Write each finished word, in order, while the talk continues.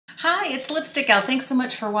Hi, it's Lipstick Gal. Thanks so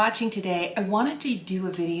much for watching today. I wanted to do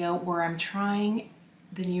a video where I'm trying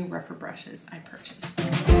the new Rephr brushes I purchased.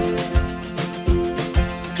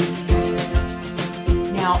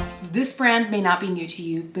 Now, this brand may not be new to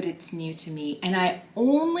you, but it's new to me. And I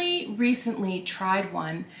only recently tried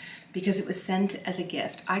one because it was sent as a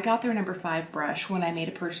gift. I got their number 5 brush when I made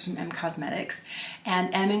a purchase from M Cosmetics,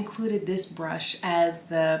 and M included this brush as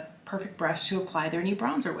the perfect brush to apply their new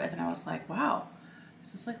bronzer with. And I was like, wow.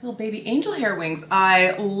 This is like little baby angel hair wings.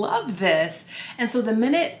 I love this. And so the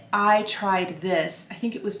minute I tried this, I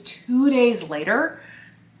think it was 2 days later,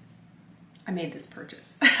 I made this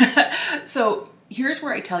purchase. So here's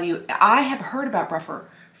where I tell you, I have heard about Rephr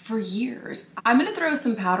for years. I'm gonna throw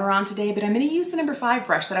some powder on today, but I'm gonna use the number 5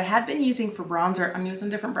 brush that I had been using for bronzer. I'm using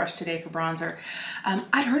a different brush today for bronzer.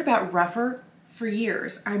 I'd heard about Rephr for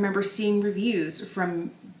years. I remember seeing reviews from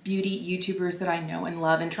beauty YouTubers that I know and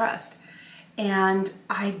love and trust. And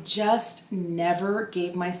I just never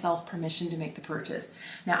gave myself permission to make the purchase.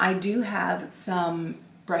 Now I do have some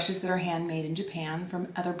brushes that are handmade in Japan from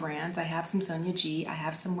other brands. I have some Sonia G, I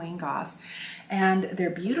have some Wayne Goss, and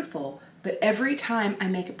they're beautiful. But every time I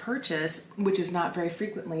make a purchase, which is not very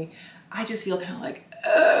frequently, I just feel kind of like,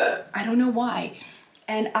 I don't know why.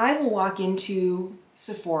 And I will walk into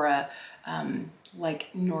Sephora,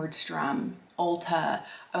 like Nordstrom, Ulta,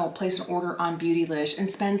 I will place an order on Beautylish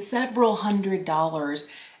and spend several $100s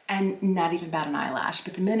and not even bat an eyelash.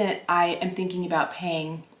 But the minute I am thinking about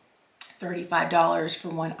paying $35 for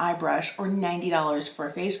one eye brush or $90 for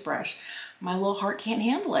a face brush, my little heart can't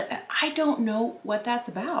handle it. And I don't know what that's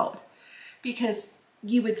about. Because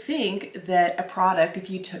you would think that a product, if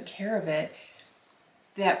you took care of it,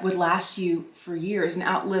 that would last you for years and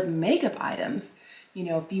outlive makeup items, you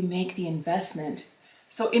know, if you make the investment.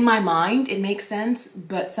 So in my mind, it makes sense,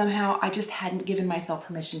 but somehow I just hadn't given myself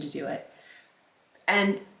permission to do it.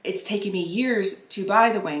 And it's taken me years to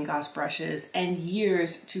buy the Wayne Goss brushes and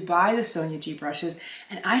years to buy the Sonia G brushes,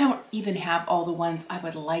 and I don't even have all the ones I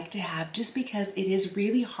would like to have just because it is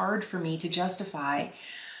really hard for me to justify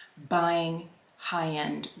buying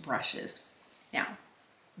high-end brushes. Now,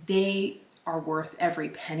 they are worth every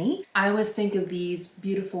penny. I always think of these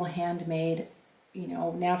beautiful handmade, you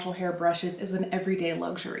know, natural hair brushes as an everyday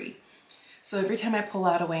luxury. So every time I pull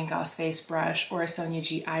out a Wayne Goss face brush or a Sonia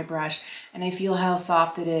G eye brush and I feel how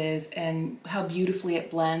soft it is and how beautifully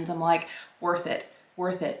it blends, I'm like, worth it,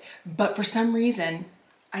 worth it. But for some reason,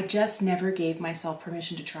 I just never gave myself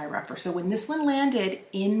permission to try Rephr. So when this one landed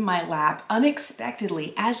in my lap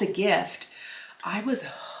unexpectedly as a gift, I was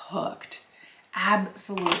hooked.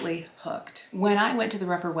 Absolutely hooked. When I went to the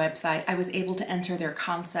Rephr website, I was able to enter their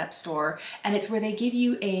concept store, and it's where they give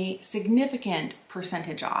you a significant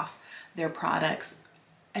percentage off their products,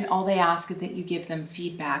 and all they ask is that you give them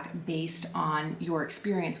feedback based on your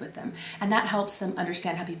experience with them. And that helps them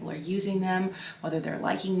understand how people are using them, whether they're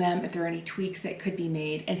liking them, if there are any tweaks that could be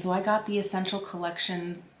made. And so I got the Essential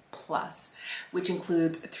Collection Plus, which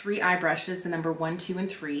includes 3 eye brushes, the number 1, 2, and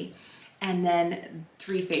 3, and then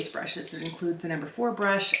 3 face brushes. That includes the number 4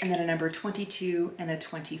 brush, and then a number 22 and a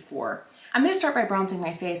 24. I'm gonna start by bronzing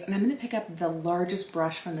my face, and I'm gonna pick up the largest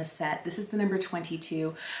brush from the set. This is the number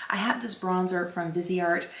 22. I have this bronzer from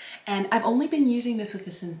Viseart, and I've only been using this with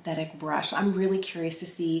a synthetic brush. So I'm really curious to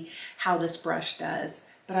see how this brush does.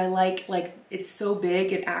 But I like it's so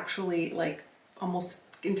big, it actually like almost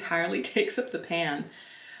entirely takes up the pan.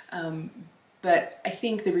 But I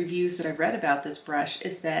think the reviews that I've read about this brush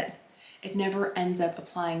is that it never ends up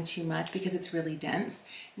applying too much because it's really dense.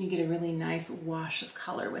 You get a really nice wash of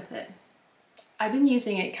color with it. I've been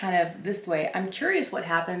using it kind of this way. I'm curious what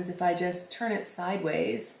happens if I just turn it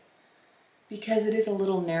sideways because it is a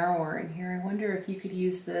little narrower in here. I wonder if you could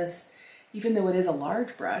use this, even though it is a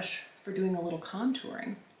large brush, for doing a little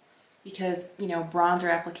contouring. Because, you know,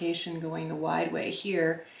 bronzer application going the wide way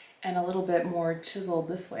here and a little bit more chiseled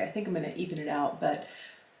this way. I think I'm gonna even it out, but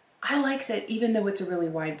I like that even though it's a really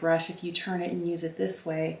wide brush, if you turn it and use it this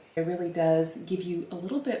way, it really does give you a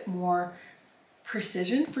little bit more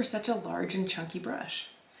precision for such a large and chunky brush.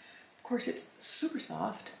 Of course, it's super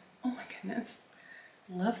soft. Oh my goodness,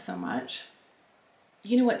 love so much.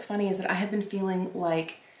 You know what's funny is that I have been feeling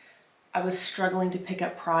like I was struggling to pick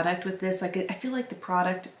up product with this. Like I feel like the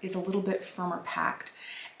product is a little bit firmer packed,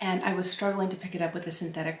 and I was struggling to pick it up with a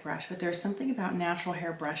synthetic brush, but there's something about natural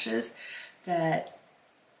hair brushes that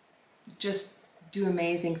just do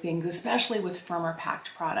amazing things, especially with firmer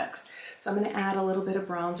packed products. So I'm going to add a little bit of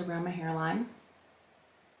bronze around my hairline.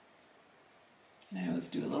 And I always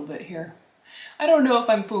do a little bit here. I don't know if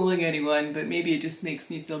I'm fooling anyone, but maybe it just makes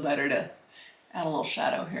me feel better to add a little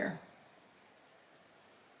shadow here.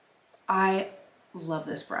 I love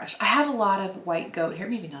this brush. I have a lot of white goat hair,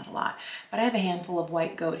 maybe not a lot, but I have a handful of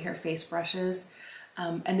white goat hair face brushes.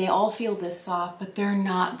 And they all feel this soft, but they're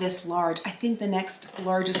not this large. I think the next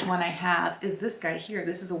largest one I have is this guy here.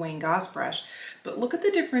 This is a Wayne Goss brush, but look at the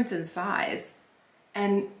difference in size.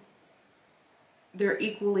 And they're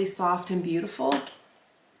equally soft and beautiful.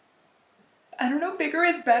 I don't know, bigger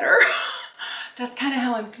is better. That's kind of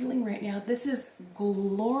how I'm feeling right now. This is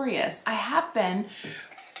glorious. I have been,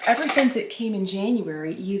 ever since it came in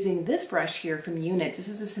January, using this brush here from Units. This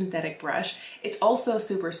is a synthetic brush. It's also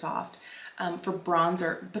super soft. For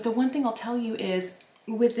bronzer. But the one thing I'll tell you is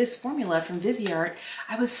with this formula from Viseart,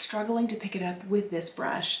 I was struggling to pick it up with this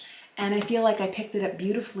brush. And I feel like I picked it up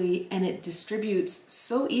beautifully and it distributes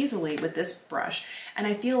so easily with this brush. And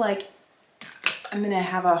I feel like I'm gonna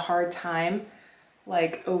have a hard time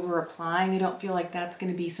like over applying. I don't feel like that's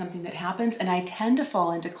gonna be something that happens. And I tend to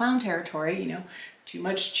fall into clown territory, you know, too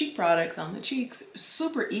much cheek products on the cheeks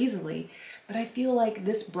super easily. But I feel like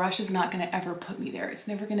this brush is not going to ever put me there. It's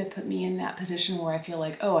never going to put me in that position where I feel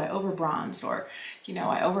like, oh, I over bronzed or, you know,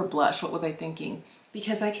 I over blushed. What was I thinking?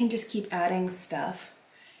 Because I can just keep adding stuff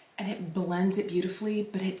and it blends it beautifully,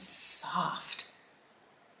 but it's soft.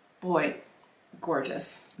 Boy,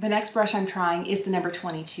 gorgeous. The next brush I'm trying is the number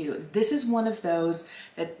 22. This is one of those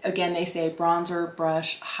that, again, they say bronzer,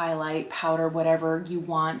 brush, highlight, powder, whatever you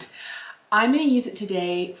want. I'm going to use it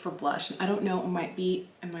today for blush. I don't know, it might be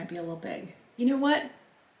a little big. You know what?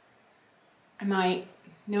 I'm going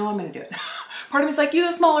to do it. Part of me is like,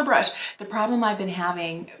 use a smaller brush. The problem I've been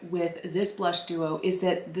having with this blush duo is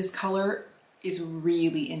that this color is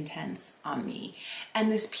really intense on me.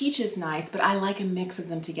 And this peach is nice, but I like a mix of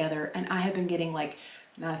them together. And I have been getting like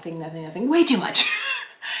nothing, way too much.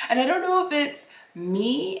 And I don't know if it's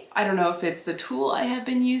me. I don't know if it's the tool I have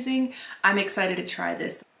been using. I'm excited to try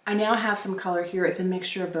this. I now have some color here. It's a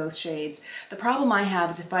mixture of both shades. The problem I have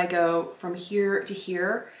is if I go from here to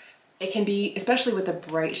here, it can be, especially with a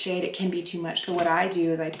bright shade, it can be too much. So what I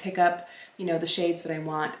do is I pick up, you know, the shades that I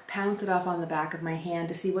want, pounce it off on the back of my hand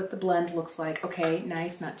to see what the blend looks like. Okay,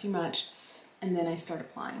 nice, not too much. And then I start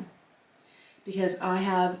applying. Because I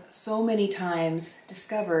have so many times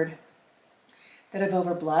discovered that I've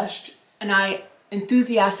over blushed, and I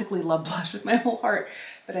enthusiastically love blush with my whole heart,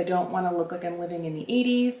 but I don't want to look like I'm living in the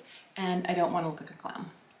 80s, and I don't want to look like a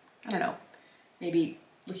clown. I don't know, maybe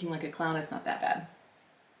looking like a clown is not that bad.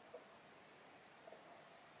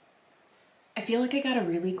 I feel like I got a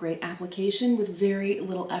really great application with very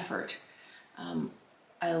little effort.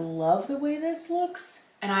 I love the way this looks,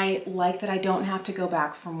 and I like that I don't have to go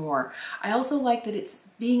back for more. I also like that it's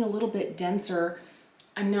being a little bit denser.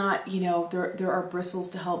 I'm not, you know, there are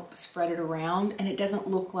bristles to help spread it around, and it doesn't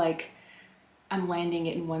look like I'm landing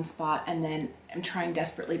it in one spot and then I'm trying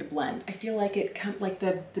desperately to blend. I feel like it like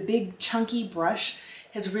the big chunky brush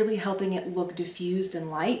is really helping it look diffused and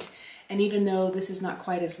light. And even though this is not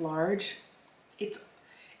quite as large,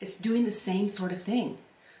 it's doing the same sort of thing.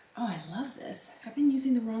 Oh, I love this. Have I been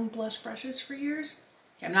using the wrong blush brushes for years?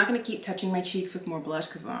 Okay, I'm not gonna keep touching my cheeks with more blush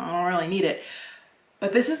because I don't really need it.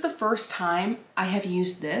 But this is the first time I have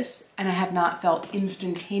used this and I have not felt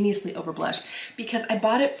instantaneously over blush because I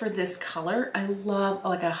bought it for this color. I love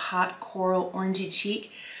like a hot coral orangey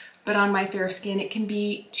cheek, but on my fair skin, it can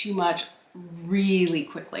be too much really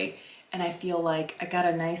quickly. And I feel like I got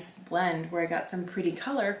a nice blend where I got some pretty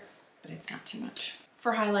color, but it's not too much.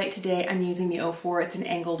 For highlight today, I'm using the 04. It's an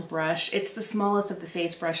angled brush. It's the smallest of the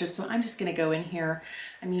face brushes, so I'm just gonna go in here.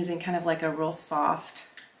 I'm using kind of like a real soft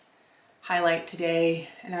highlight today,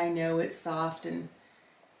 and I know it's soft and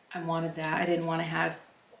I wanted that. I didn't want to have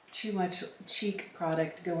too much cheek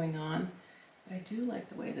product going on, but I do like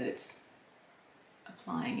the way that it's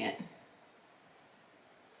applying it.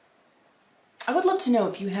 I would love to know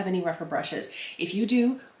if you have any Rephr brushes. If you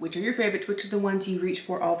do, which are your favorites? Which are the ones you reach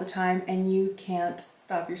for all the time and you can't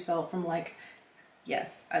stop yourself from like,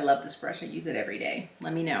 yes, I love this brush, I use it every day.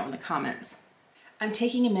 Let me know in the comments. I'm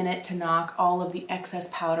taking a minute to knock all of the excess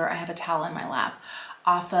powder, I have a towel in my lap,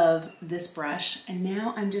 off of this brush, and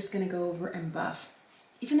now I'm just gonna go over and buff.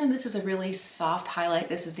 Even though this is a really soft highlight,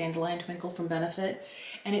 this is Dandelion Twinkle from Benefit,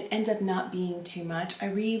 and it ends up not being too much, I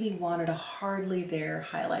really wanted a hardly there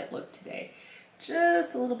highlight look today.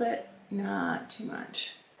 Just a little bit, not too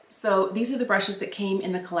much. So these are the brushes that came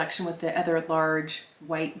in the collection with the other large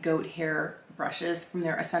white goat hair brushes from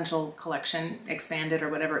their Essential collection, expanded or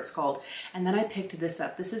whatever it's called. And then I picked this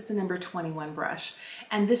up. This is the number 21 brush.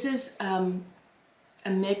 And this is a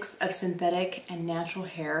mix of synthetic and natural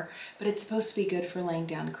hair, but it's supposed to be good for laying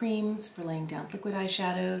down creams, for laying down liquid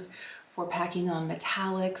eyeshadows, for packing on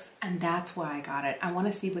metallics, and that's why I got it. I want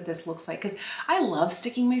to see what this looks like because I love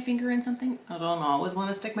sticking my finger in something. I don't always want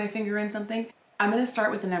to stick my finger in something. I'm going to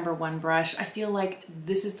start with the number 1 brush. I feel like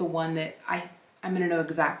this is the one that I'm going to know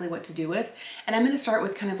exactly what to do with. And I'm going to start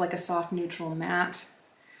with kind of like a soft neutral matte,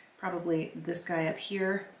 probably this guy up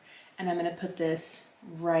here. And I'm going to put this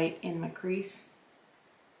right in my crease.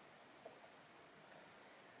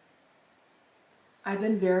 I've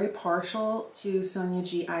been very partial to Sonia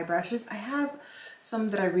G eye brushes. I have some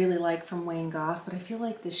that I really like from Wayne Goss, but I feel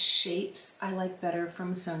like the shapes I like better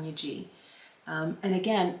from Sonia G. And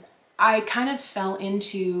again, I kind of fell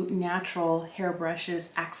into natural hair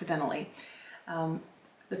brushes accidentally.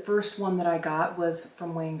 The first one that I got was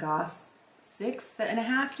from Wayne Goss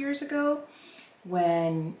 6.5 years ago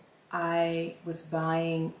when I was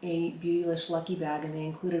buying a Beautylish Lucky Bag and they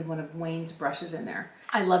included one of Wayne's brushes in there.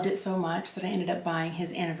 I loved it so much that I ended up buying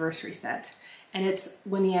his anniversary set. And it's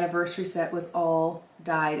when the anniversary set was all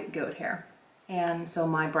dyed goat hair. And so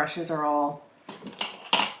my brushes are all,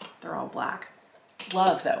 they're all black.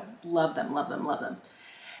 Love though, love them, love them, love them.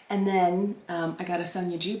 And then I got a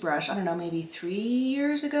Sonia G brush, I don't know, maybe 3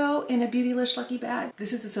 years ago in a Beautylish Lucky Bag.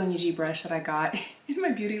 This is the Sonia G brush that I got in my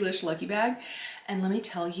Beautylish Lucky Bag. And let me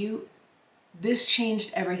tell you, this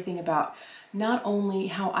changed everything about not only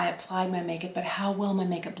how I applied my makeup, but how well my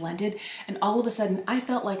makeup blended. And all of a sudden, I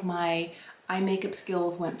felt like my eye makeup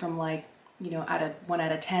skills went from like, you know, 1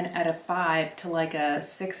 out of 10 out of 5 to like a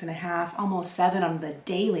 6.5, almost 7 on the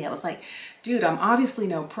daily. I was like, dude, I'm obviously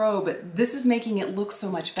no pro, but this is making it look so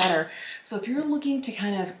much better. So if you're looking to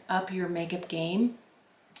kind of up your makeup game,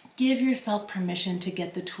 give yourself permission to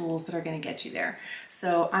get the tools that are going to get you there.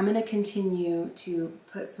 So I'm going to continue to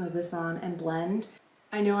put some of this on and blend.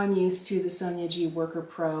 I know I'm used to the Sonia G Worker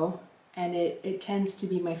Pro, and it tends to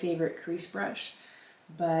be my favorite crease brush,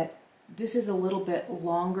 but this is a little bit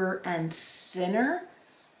longer and thinner.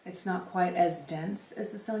 It's not quite as dense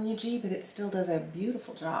as the Sonia G, but it still does a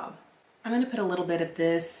beautiful job. I'm going to put a little bit of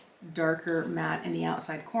this darker matte in the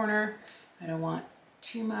outside corner. I don't want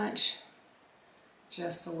too much,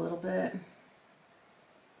 just a little bit.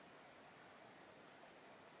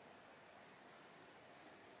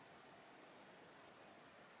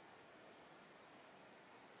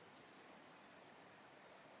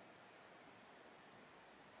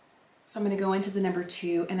 So I'm going to go into the number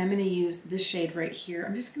 2 and I'm going to use this shade right here.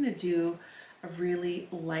 I'm just going to do a really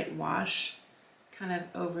light wash kind of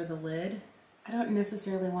over the lid. I don't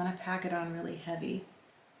necessarily want to pack it on really heavy.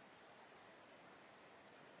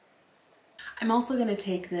 I'm also going to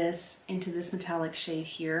take this into this metallic shade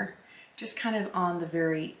here, just kind of on the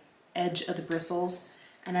very edge of the bristles,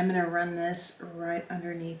 and I'm going to run this right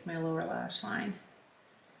underneath my lower lash line.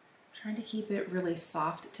 I'm trying to keep it really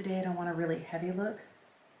soft today. I don't want a really heavy look.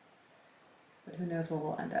 But who knows where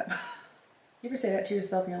we'll end up. You ever say that to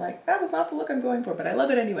yourself and you're like, that was not the look I'm going for, but I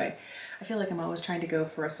love it anyway. I feel like I'm always trying to go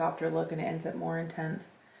for a softer look and it ends up more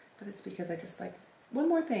intense. But it's because I just like, one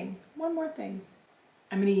more thing, one more thing.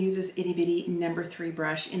 I'm going to use this itty bitty number 3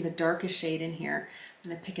 brush in the darkest shade in here.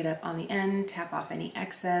 I'm going to pick it up on the end, tap off any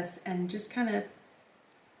excess, and just kind of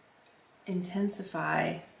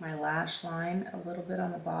intensify my lash line a little bit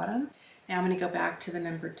on the bottom. Now I'm going to go back to the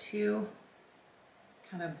number 2.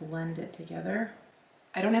 Kind of blend it together.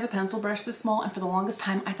 I don't have a pencil brush this small, and for the longest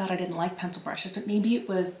time I thought I didn't like pencil brushes, but maybe it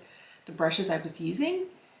was the brushes I was using.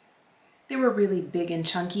 They were really big and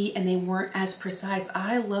chunky and they weren't as precise.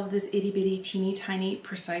 I love this itty bitty teeny tiny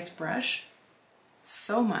precise brush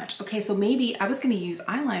so much. Okay, so maybe I was going to use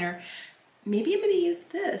eyeliner. Maybe I'm going to use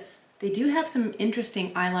this. They do have some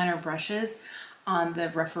interesting eyeliner brushes on the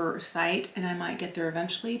Rephr site and I might get there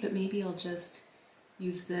eventually, but maybe I'll just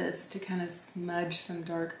use this to kind of smudge some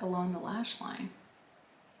dark along the lash line.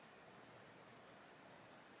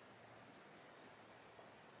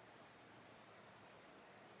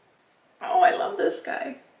 Oh, I love this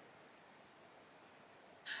guy.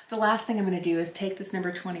 The last thing I'm going to do is take this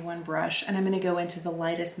number 21 brush and I'm going to go into the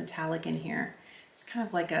lightest metallic in here. It's kind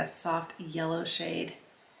of like a soft yellow shade,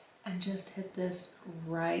 and just hit this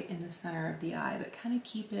right in the center of the eye, but kind of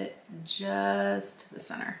keep it just to the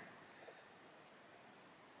center.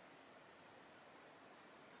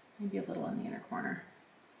 Maybe a little in the inner corner.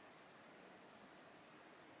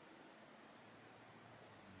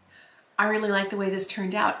 I really like the way this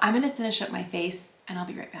turned out. I'm going to finish up my face and I'll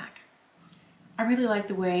be right back. I really like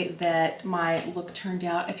the way that my look turned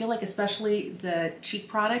out. I feel like especially the cheek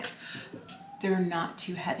products they're not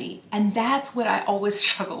too heavy. And that's what I always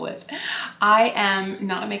struggle with. I am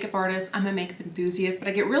not a makeup artist, I'm a makeup enthusiast, but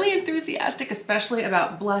I get really enthusiastic, especially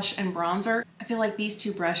about blush and bronzer. I feel like these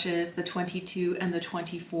two brushes, the 22 and the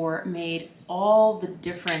 24, made all the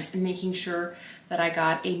difference in making sure that I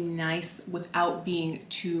got a nice, without being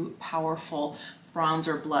too powerful,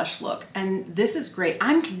 bronzer blush look. And this is great.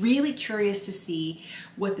 I'm really curious to see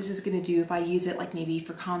what this is going to do if I use it like maybe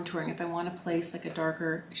for contouring, if I want to place like a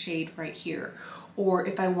darker shade right here, or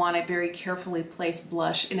if I want to very carefully place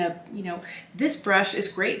blush in a, you know, this brush is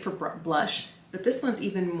great for blush, but this one's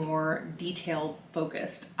even more detailed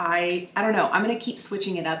focused. I don't know. I'm going to keep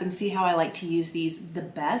switching it up and see how I like to use these the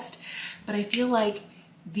best, but I feel like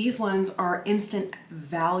these ones are instant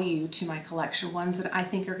value to my collection, ones that I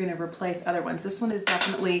think are going to replace other ones. This one is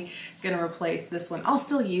definitely going to replace this one. I'll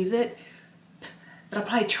still use it, but I'll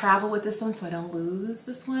probably travel with this one so I don't lose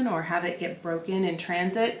this one or have it get broken in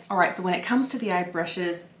transit. All right, so when it comes to the eye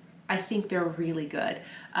brushes, I think they're really good.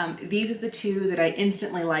 These are the two that I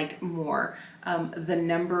instantly liked more. The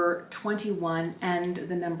number 21 and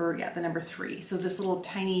the number 3. So this little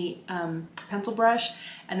tiny pencil brush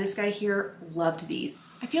and this guy here, loved these.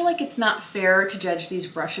 I feel like it's not fair to judge these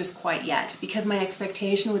brushes quite yet because my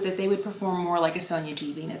expectation was that they would perform more like a Sonia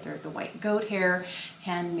G, being that they're the white goat hair,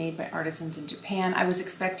 handmade by artisans in Japan. I was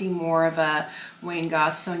expecting more of a Wayne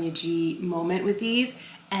Goss Sonia G moment with these,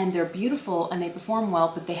 and they're beautiful and they perform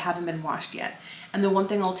well, but they haven't been washed yet. And the one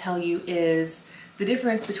thing I'll tell you is the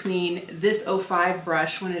difference between this 05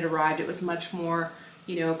 brush when it arrived, it was much more,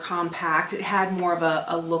 you know, compact. It had more of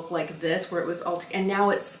a look like this where it was all, and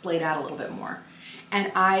now it's splayed out a little bit more. And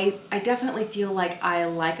I definitely feel like I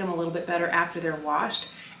like them a little bit better after they're washed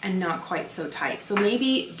and not quite so tight. So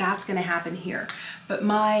maybe that's gonna happen here. But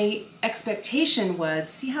my expectation was,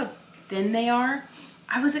 see how thin they are?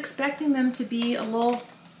 I was expecting them to be a little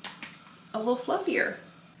fluffier.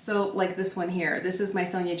 So like this one here, this is my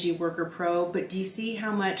Sonia G Worker Pro, but do you see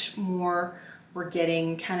how much more we're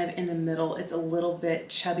getting kind of in the middle? It's a little bit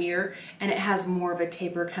chubbier and it has more of a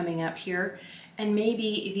taper coming up here. And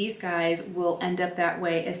maybe these guys will end up that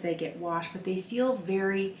way as they get washed, but they feel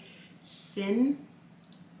very thin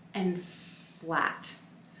and flat.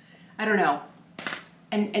 I don't know.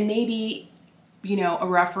 And maybe, you know, a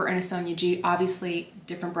Rephr and a Sonia G, obviously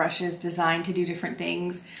different brushes designed to do different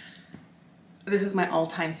things. This is my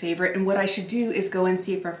all-time favorite, and what I should do is go and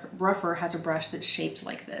see if Rephr has a brush that's shaped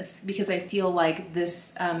like this, because I feel like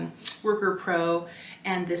this Worker Pro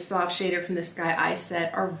and this soft shader from the Sky Eye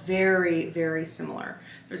set are very, very similar.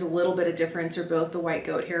 There's a little bit of difference, or both the white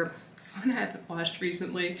goat hair. This one I haven't washed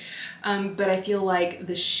recently, but I feel like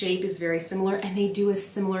the shape is very similar and they do a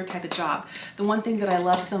similar type of job. The one thing that I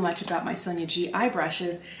love so much about my Sonia G eye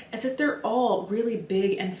brushes is that they're all really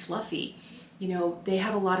big and fluffy. You know, they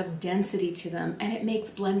have a lot of density to them and it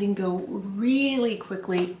makes blending go really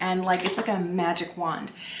quickly, and like it's like a magic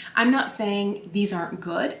wand. I'm not saying these aren't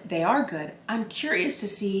good, they are good. I'm curious to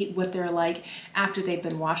see what they're like after they've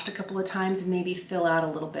been washed a couple of times and maybe fill out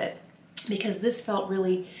a little bit, because this felt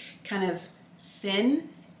really kind of thin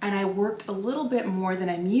and I worked a little bit more than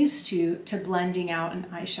I'm used to blending out an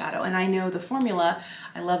eyeshadow. And I know the formula,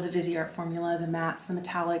 I love the Viseart formula, the mattes, the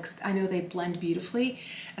metallics, I know they blend beautifully,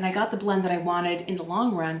 and I got the blend that I wanted in the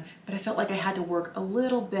long run, but I felt like I had to work a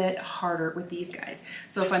little bit harder with these guys.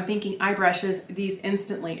 So if I'm thinking eye brushes, these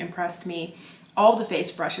instantly impressed me. All the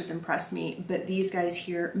face brushes impressed me, but these guys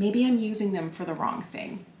here, maybe I'm using them for the wrong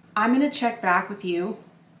thing. I'm gonna check back with you.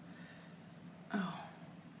 Oh,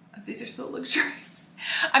 these are so luxurious.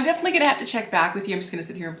 I'm definitely gonna have to check back with you. I'm just gonna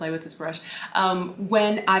sit here and play with this brush.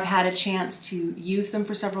 When I've had a chance to use them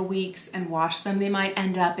for several weeks and wash them, they might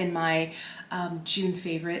end up in my June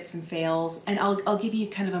favorites and fails. And I'll give you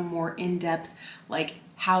kind of a more in-depth, like,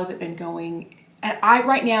 how's it been going? And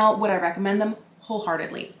right now, would I recommend them?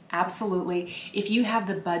 Wholeheartedly, absolutely. If you have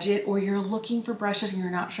the budget or you're looking for brushes and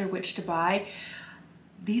you're not sure which to buy,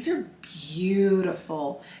 these are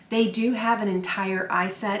beautiful. They do have an entire eye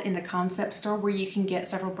set in the Concept Store where you can get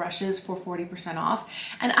several brushes for 40% off.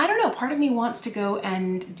 And I don't know, part of me wants to go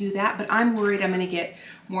and do that, but I'm worried I'm gonna get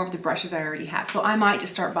more of the brushes I already have. So I might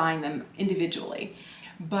just start buying them individually.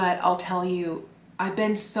 But I'll tell you, I've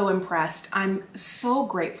been so impressed. I'm so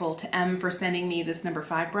grateful to Em for sending me this number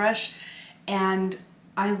 5 brush. And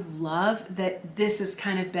I love that this has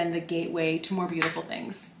kind of been the gateway to more beautiful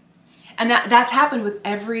things. And that's happened with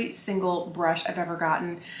every single brush I've ever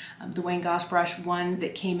gotten. The Wayne Goss brush, one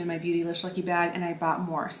that came in my Beautylish Lucky Bag, and I bought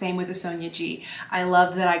more. Same with the Sonia G. I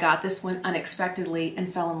love that I got this one unexpectedly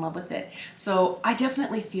and fell in love with it. So I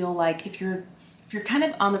definitely feel like if you're If you're kind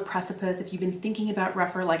of on the precipice, if you've been thinking about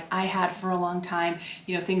Rephr like I had for a long time,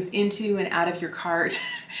 you know, things into and out of your cart,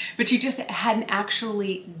 but you just hadn't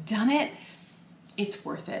actually done it, it's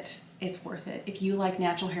worth it. It's worth it. If you like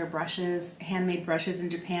natural hair brushes, handmade brushes in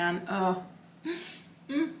Japan, oh,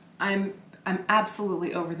 I'm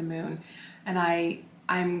absolutely over the moon. And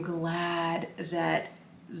I'm glad that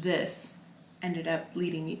this ended up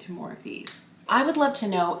leading me to more of these. I would love to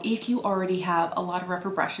know if you already have a lot of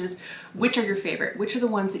Rephr brushes, which are your favorite? Which are the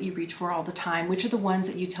ones that you reach for all the time? Which are the ones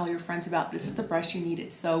that you tell your friends about? This is the brush you need,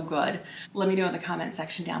 it's so good. Let me know in the comment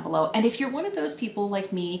section down below. And if you're one of those people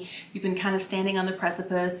like me, you've been kind of standing on the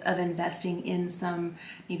precipice of investing in some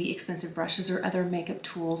maybe expensive brushes or other makeup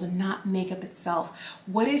tools and not makeup itself,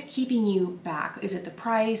 what is keeping you back? Is it the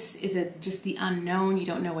price? Is it just the unknown? You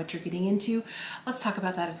don't know what you're getting into? Let's talk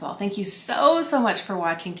about that as well. Thank you so much for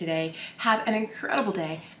watching today. Have an incredible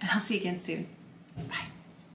day, and I'll see you again soon. Bye.